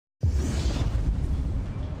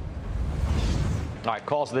All right,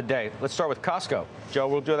 calls of the day. Let's start with Costco. Joe,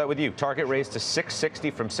 we'll do that with you. Target raised to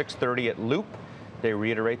 $6.60 from $6.30 at Loop. They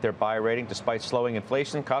reiterate their buy rating despite slowing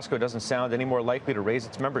inflation. Costco doesn't sound any more likely to raise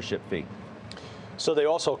its membership fee. So they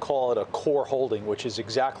also call it a core holding, which is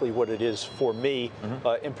exactly what it is for me,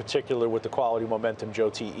 in particular with the Quality Momentum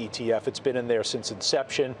JOTI ETF. It's been in there since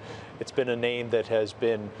inception. It's been a name that has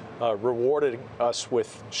been rewarding us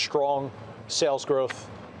with strong sales growth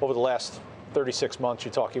over the last 36 months.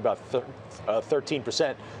 You're talking about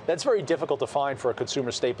 13%. That's very difficult to find for a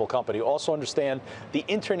consumer staple company. Also understand the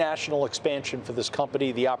international expansion for this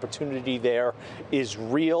company. The opportunity there is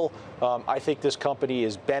real. I think this company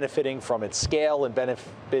is benefiting from its scale and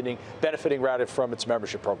benefiting rather from its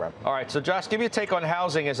membership program. All right, so Josh, give me a take on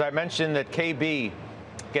housing. As I mentioned that KB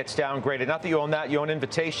gets downgraded. Not that you own that, you own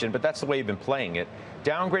Invitation, but that's the way you've been playing it.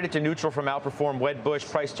 Downgraded to neutral from outperform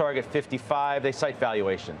Wedbush, price target 55. They cite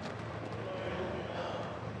valuation.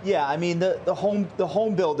 Yeah, I mean, the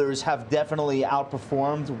home builders have definitely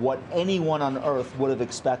outperformed what anyone on earth would have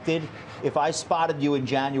expected. If I spotted you in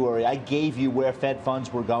January, I gave you where Fed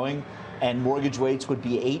funds were going, and mortgage rates would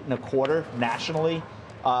be 8.25% nationally.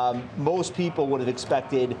 Most people would have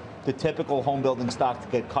expected the typical home building stock to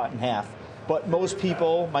get cut in half. But most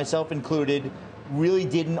people, myself included, really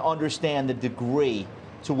didn't understand the degree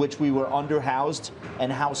to which we were underhoused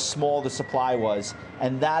and how small the supply was.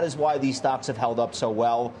 And that is why these stocks have held up so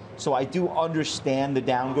well. So I do understand the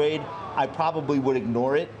downgrade. I probably would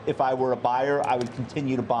ignore it. If I were a buyer, I would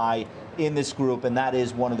continue to buy in this group, and that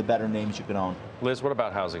is one of the better names you can own. Liz, what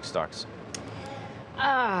about housing stocks?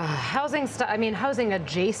 Housing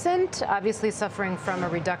adjacent, obviously suffering from a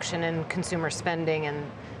reduction in consumer spending and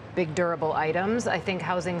big durable items. I think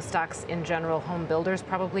housing stocks in general, home builders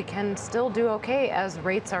probably can still do okay as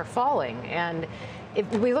rates are falling. And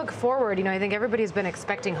if we look forward, I think everybody's been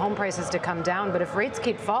expecting home prices to come down, but if rates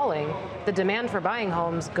keep falling, the demand for buying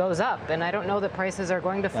homes goes up. And I don't know that prices are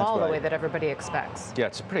going to fall the way that everybody expects. Yeah,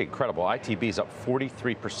 it's pretty incredible. ITB is up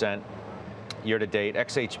 43% year to date.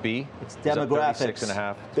 XHB, it's demographics. Is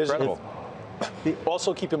up 36.5%. Incredible.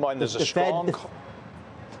 Also keep in mind there's a strong...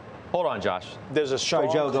 Hold on, Josh. There's a strong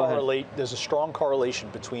There's a strong correlation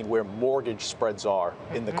between where mortgage spreads are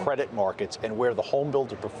in the credit markets and where the home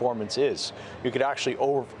builder performance is. You could actually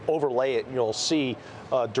overlay it, and you'll see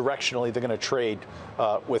directionally they're going to trade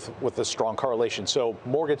with a strong correlation. So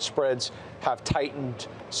mortgage spreads have tightened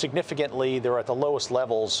significantly. They're at the lowest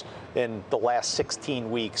levels in the last 16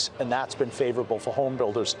 weeks, and that's been favorable for home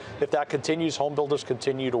builders. If that continues, home builders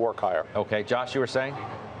continue to work higher. Okay, Josh, you were saying?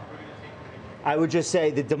 I would just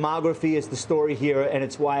say the demography is the story here, and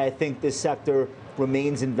it's why I think this sector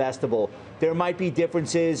remains investable. There might be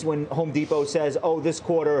differences when Home Depot says, oh, this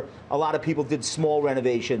quarter, a lot of people did small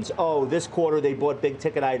renovations. Oh, this quarter, they bought big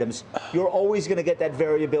ticket items. You're always going to get that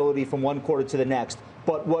variability from one quarter to the next.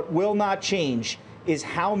 But what will not change is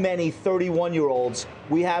how many 31-year-olds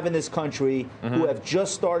we have in this country who have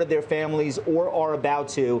just started their families or are about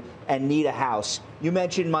to and need a house. You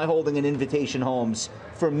mentioned my holding in Invitation Homes.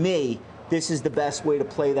 For me, this is the best way to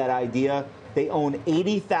play that idea. They own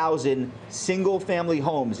 80,000 single-family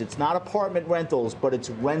homes. It's not apartment rentals, but it's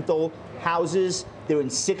rental houses. They're in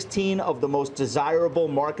 16 of the most desirable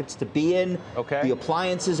markets to be in. Okay. The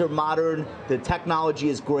appliances are modern. The technology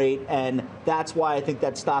is great. And that's why I think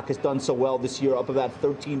that stock has done so well this year, up about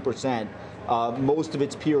 13%. Most of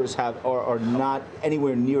its peers are not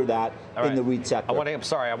anywhere near that in the REIT sector.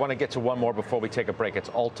 I want to get to one more before we take a break. It's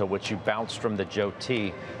Ulta, which you bounced from the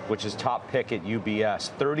JOTI, which is top pick at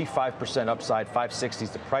UBS. 35% upside, 560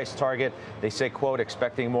 is the price target. They say, quote,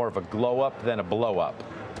 expecting more of a glow up than a blow up.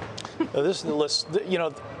 This is the list.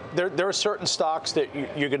 There are certain stocks that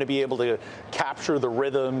you're going to be able to capture the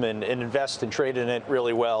rhythm and invest and trade in it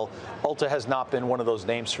really well. Ulta has not been one of those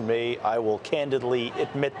names for me. I will candidly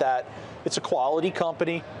admit that. It's a quality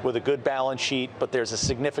company with a good balance sheet, but there's a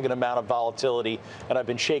significant amount of volatility, and I've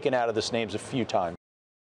been shaken out of this names a few times.